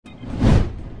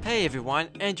Hey everyone,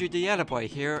 Andrew the Yellow Boy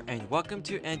here, and welcome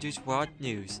to Andrew's World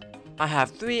News. I have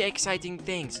 3 exciting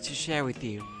things to share with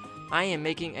you. I am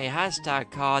making a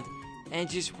hashtag called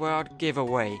Andrew's World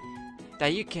Giveaway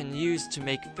that you can use to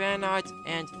make fan art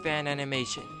and fan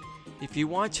animation. If you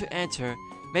want to enter,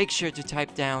 make sure to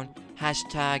type down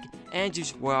hashtag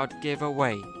Andrew's World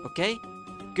Giveaway, okay?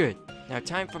 Good, now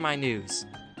time for my news.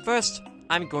 First,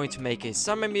 I'm going to make a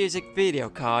summer music video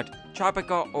called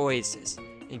Tropical Oasis,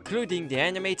 including the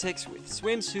animatics with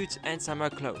swimsuits and summer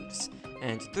clothes,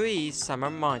 and 3 summer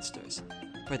monsters.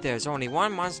 But there's only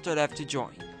 1 monster left to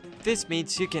join. This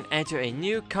means you can enter a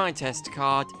new contest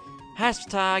called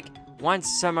hashtag One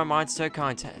Summer Monster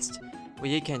Contest,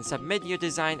 where you can submit your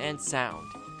design and sound.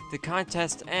 The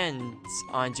contest ends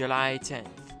on July 10th.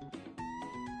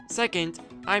 Second,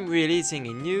 I'm releasing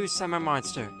a new summer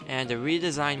monster and a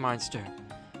redesigned monster.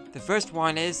 The first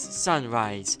one is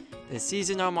Sunrise, the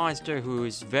seasonal monster who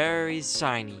is very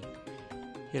shiny.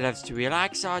 He loves to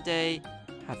relax all day,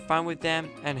 have fun with them,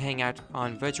 and hang out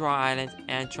on Virtual Island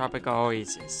and Tropical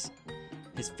Oasis.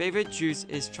 His favorite juice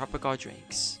is tropical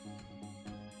drinks.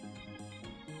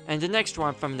 And the next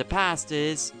one from the past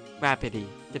is Rapidy,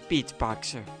 the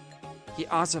beatboxer. He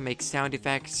also makes sound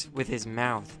effects with his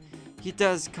mouth. He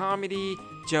does comedy,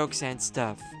 jokes, and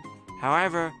stuff.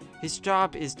 However, his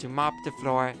job is to mop the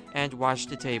floor and wash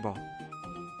the table.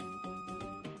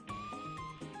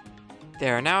 They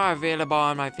are now available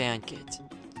on my fan kit.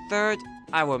 Third,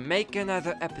 I will make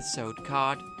another episode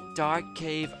called Dark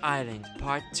Cave Island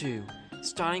Part 2,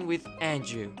 starting with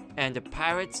Andrew and the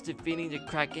pirates defeating the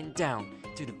Kraken down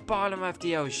to the bottom of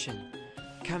the ocean.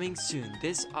 Coming soon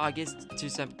this August to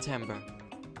September.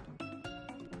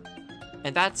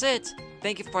 And that's it!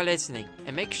 Thank you for listening,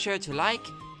 and make sure to like,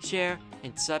 share,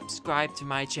 and subscribe to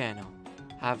my channel.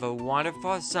 Have a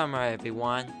wonderful summer,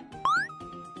 everyone!